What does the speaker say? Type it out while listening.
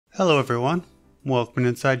Hello everyone, welcome to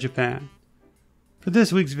Inside Japan. For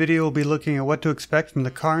this week's video we'll be looking at what to expect from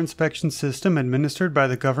the car inspection system administered by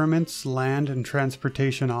the government's Land and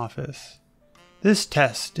Transportation Office. This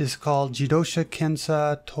test is called Jidosha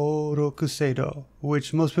Kensa Toroku Seido,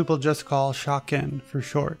 which most people just call Shaken for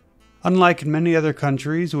short. Unlike in many other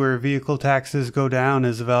countries where vehicle taxes go down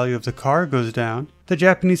as the value of the car goes down, the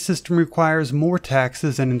Japanese system requires more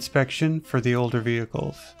taxes and inspection for the older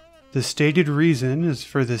vehicles. The stated reason is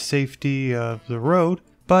for the safety of the road,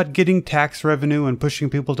 but getting tax revenue and pushing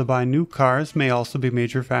people to buy new cars may also be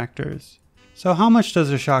major factors. So how much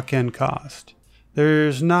does a Shaken cost?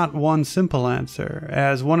 There's not one simple answer,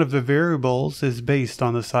 as one of the variables is based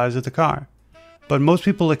on the size of the car, but most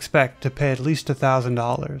people expect to pay at least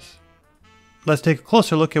 $1,000. Let's take a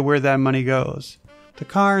closer look at where that money goes. The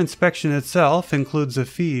car inspection itself includes a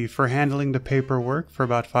fee for handling the paperwork for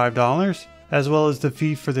about $5, as well as the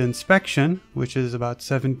fee for the inspection, which is about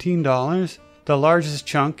 $17. The largest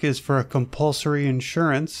chunk is for a compulsory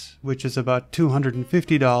insurance, which is about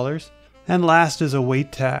 $250, and last is a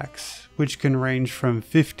weight tax, which can range from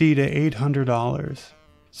 $50 to $800.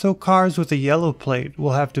 So cars with a yellow plate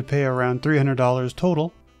will have to pay around $300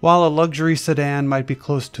 total, while a luxury sedan might be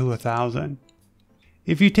close to $1,000.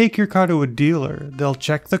 If you take your car to a dealer, they'll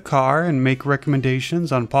check the car and make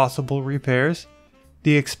recommendations on possible repairs.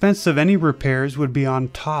 The expense of any repairs would be on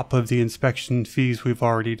top of the inspection fees we've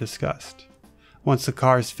already discussed. Once the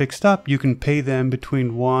car is fixed up, you can pay them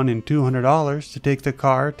between $100 and $200 to take the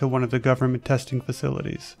car to one of the government testing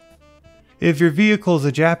facilities. If your vehicle is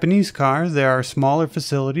a Japanese car, there are smaller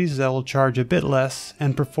facilities that will charge a bit less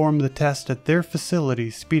and perform the test at their facility,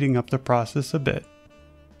 speeding up the process a bit.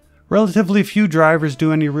 Relatively few drivers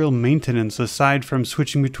do any real maintenance aside from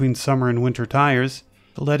switching between summer and winter tires,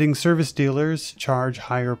 letting service dealers charge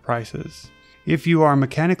higher prices. If you are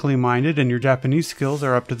mechanically minded and your Japanese skills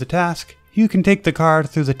are up to the task, you can take the car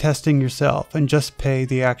through the testing yourself and just pay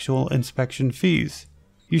the actual inspection fees.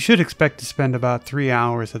 You should expect to spend about 3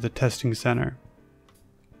 hours at the testing center.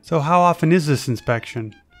 So how often is this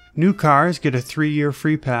inspection? New cars get a 3-year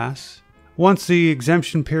free pass. Once the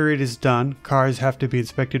exemption period is done, cars have to be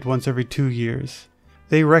inspected once every 2 years.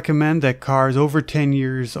 They recommend that cars over 10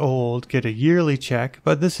 years old get a yearly check,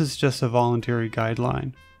 but this is just a voluntary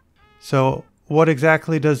guideline. So what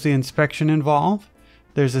exactly does the inspection involve?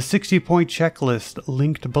 There's a 60-point checklist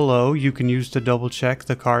linked below you can use to double check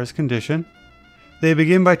the car's condition. They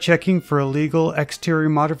begin by checking for illegal exterior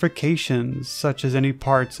modifications, such as any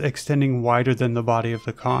parts extending wider than the body of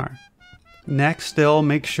the car. Next, they'll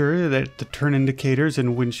make sure that the turn indicators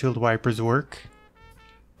and windshield wipers work.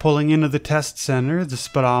 Pulling into the test center, the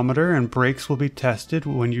speedometer and brakes will be tested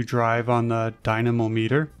when you drive on the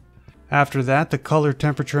dynamometer. After that, the color,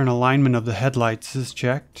 temperature, and alignment of the headlights is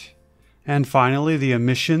checked. And finally, the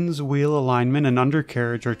emissions, wheel alignment, and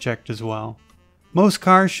undercarriage are checked as well. Most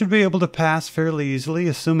cars should be able to pass fairly easily,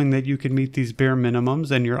 assuming that you can meet these bare minimums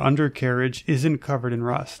and your undercarriage isn't covered in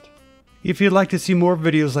rust. If you'd like to see more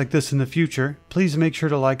videos like this in the future, please make sure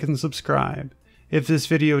to like and subscribe. If this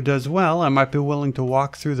video does well, I might be willing to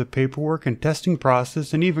walk through the paperwork and testing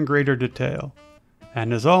process in even greater detail.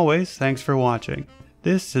 And as always, thanks for watching.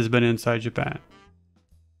 This has been Inside Japan.